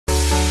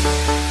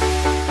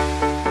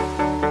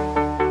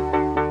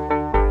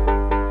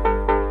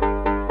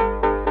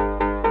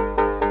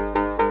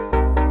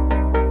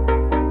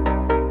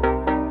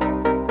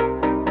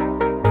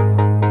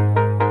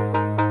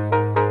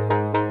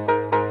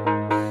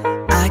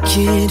I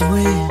can't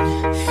win,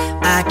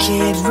 I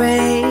can't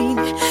reign.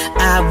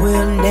 I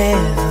will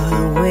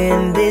never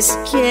win this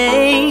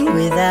game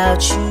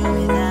without you,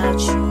 without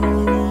you,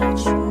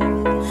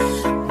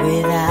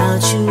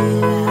 without you,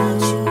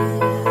 without you.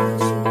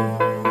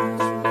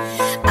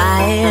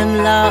 I am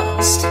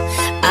lost,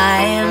 I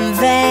am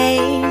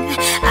vain.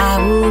 I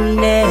will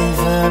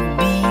never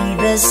be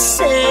the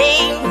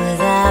same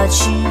without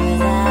you,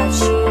 without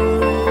you,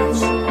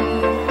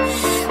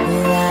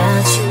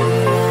 without you,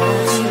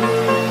 without you.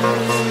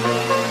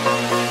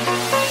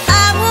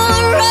 I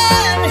won't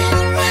run,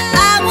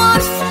 I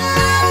won't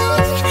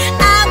fight.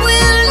 I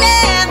will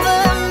never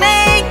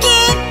make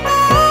it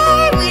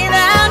by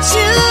without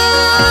you,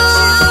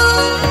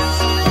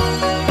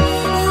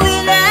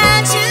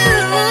 without you.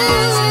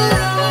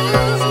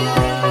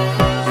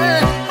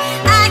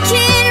 I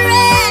can't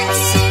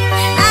rest,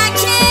 I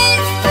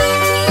can't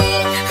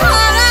fight.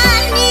 All I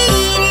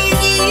need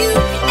is you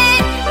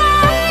and I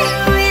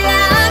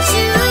without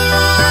you,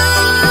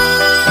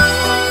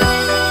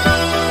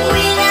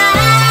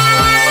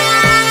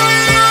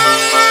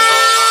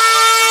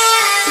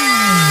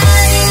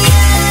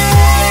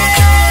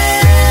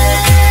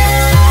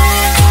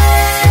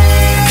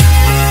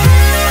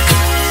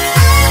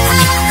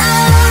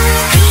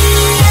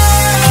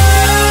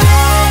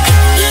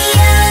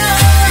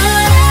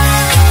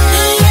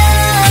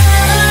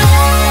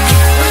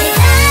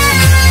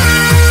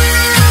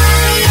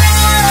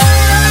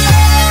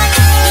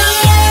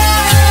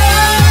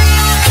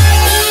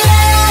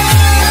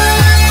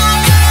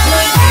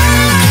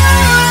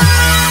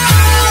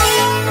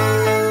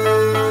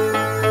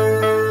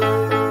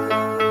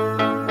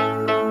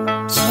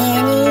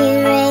 can't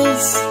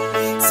erase,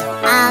 so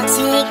I'll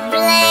take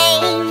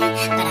blame,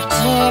 but I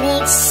can't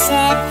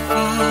accept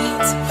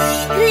that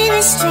we're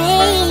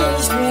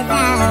estranged without